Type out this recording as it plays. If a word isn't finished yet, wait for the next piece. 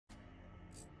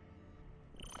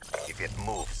If it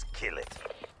moves, kill it.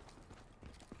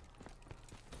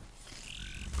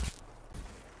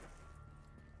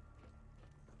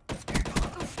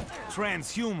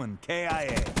 Transhuman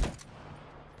KIA.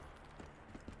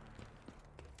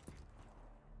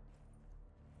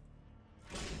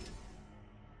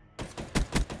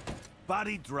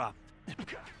 Body dropped.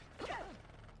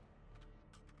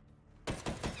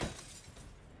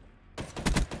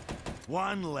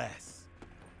 One less.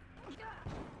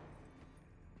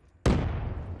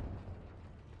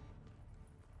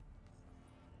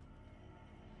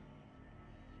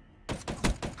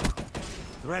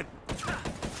 Threat.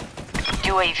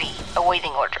 UAV,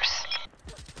 awaiting orders.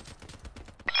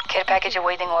 Care package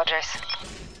awaiting orders.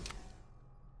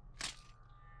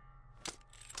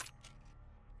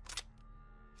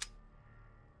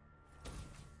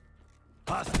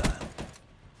 Hostile.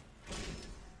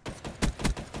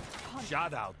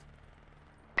 Shot out.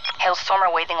 Hailstorm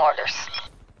awaiting orders.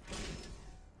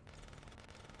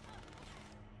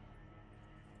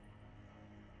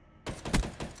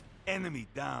 Enemy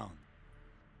down.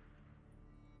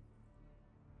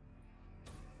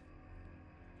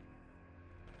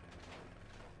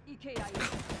 H.I.V.E.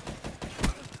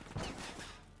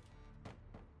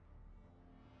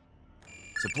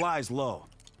 Supplies low.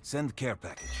 Send care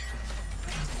package.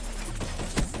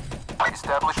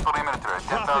 Establish perimeter at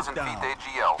 10,000 feet down.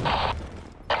 AGL.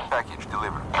 Package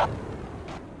delivered.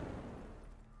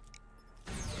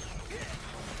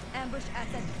 Ambush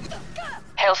asset.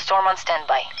 Hailstorm on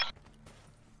standby.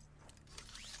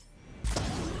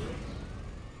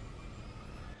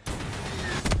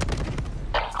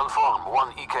 Confirm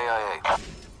 1 EKIA.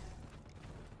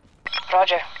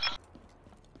 Roger.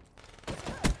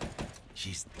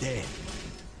 She's dead.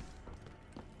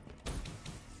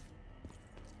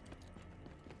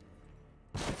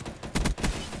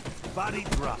 Body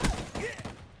drop.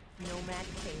 Nomad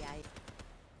KI.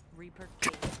 Reaper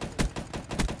K.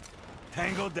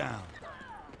 Tango down.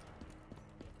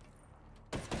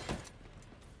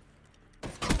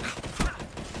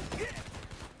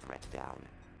 Threat down.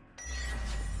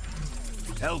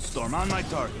 Hellstorm on my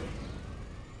target.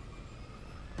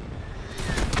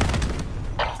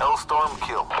 Hellstorm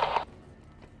kill.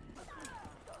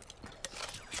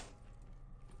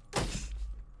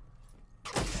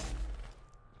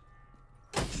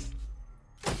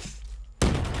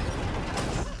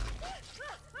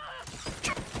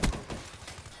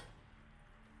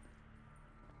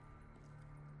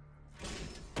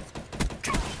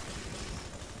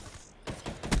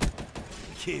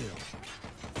 Kill.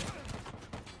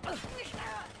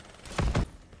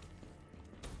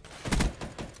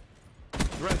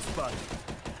 Threat spotted.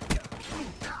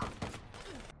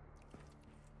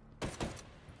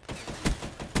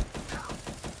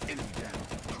 Enemy down.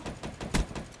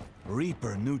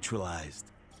 Reaper neutralized.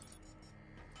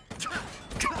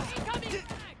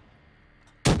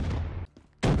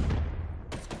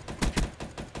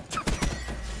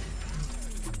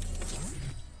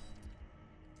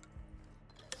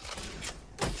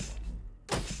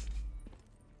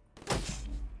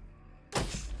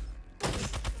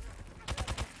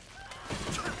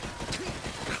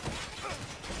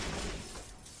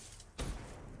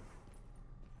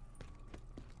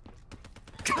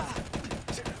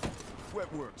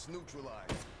 Works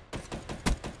neutralized.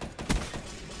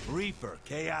 Reaper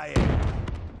KIA.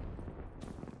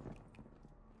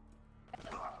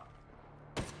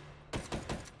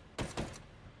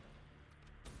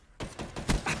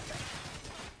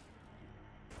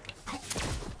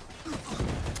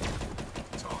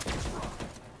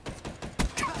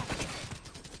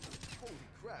 Holy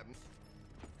crap.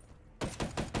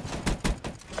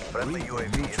 Friendly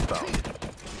UAV inbound.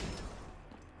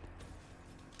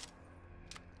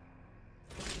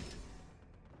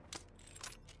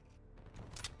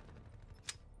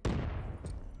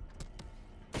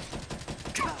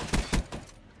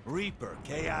 Reaper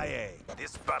KIA.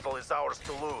 This battle is ours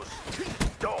to lose.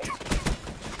 Don't!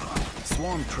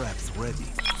 Swarm traps ready.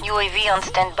 UAV on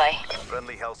standby.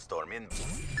 Friendly Hellstorm in.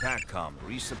 TACCOM,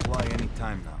 resupply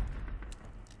anytime now.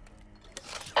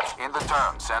 In the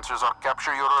turn, sensors are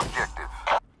capture your objective.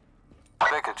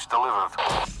 Package delivered.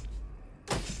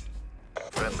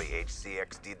 Friendly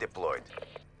HCXD deployed.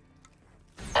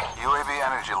 UAV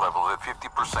energy level at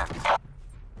 50%.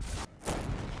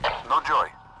 No joy.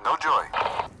 No joy.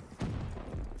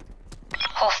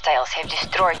 Hostiles have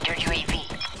destroyed your UAV.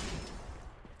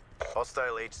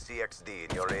 Hostile HCXD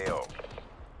in your AO.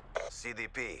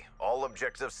 CDP, all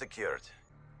objectives secured.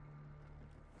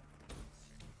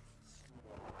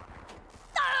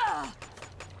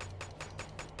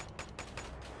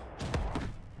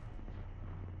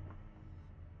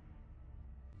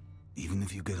 Even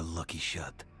if you get a lucky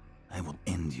shot, I will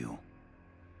end you.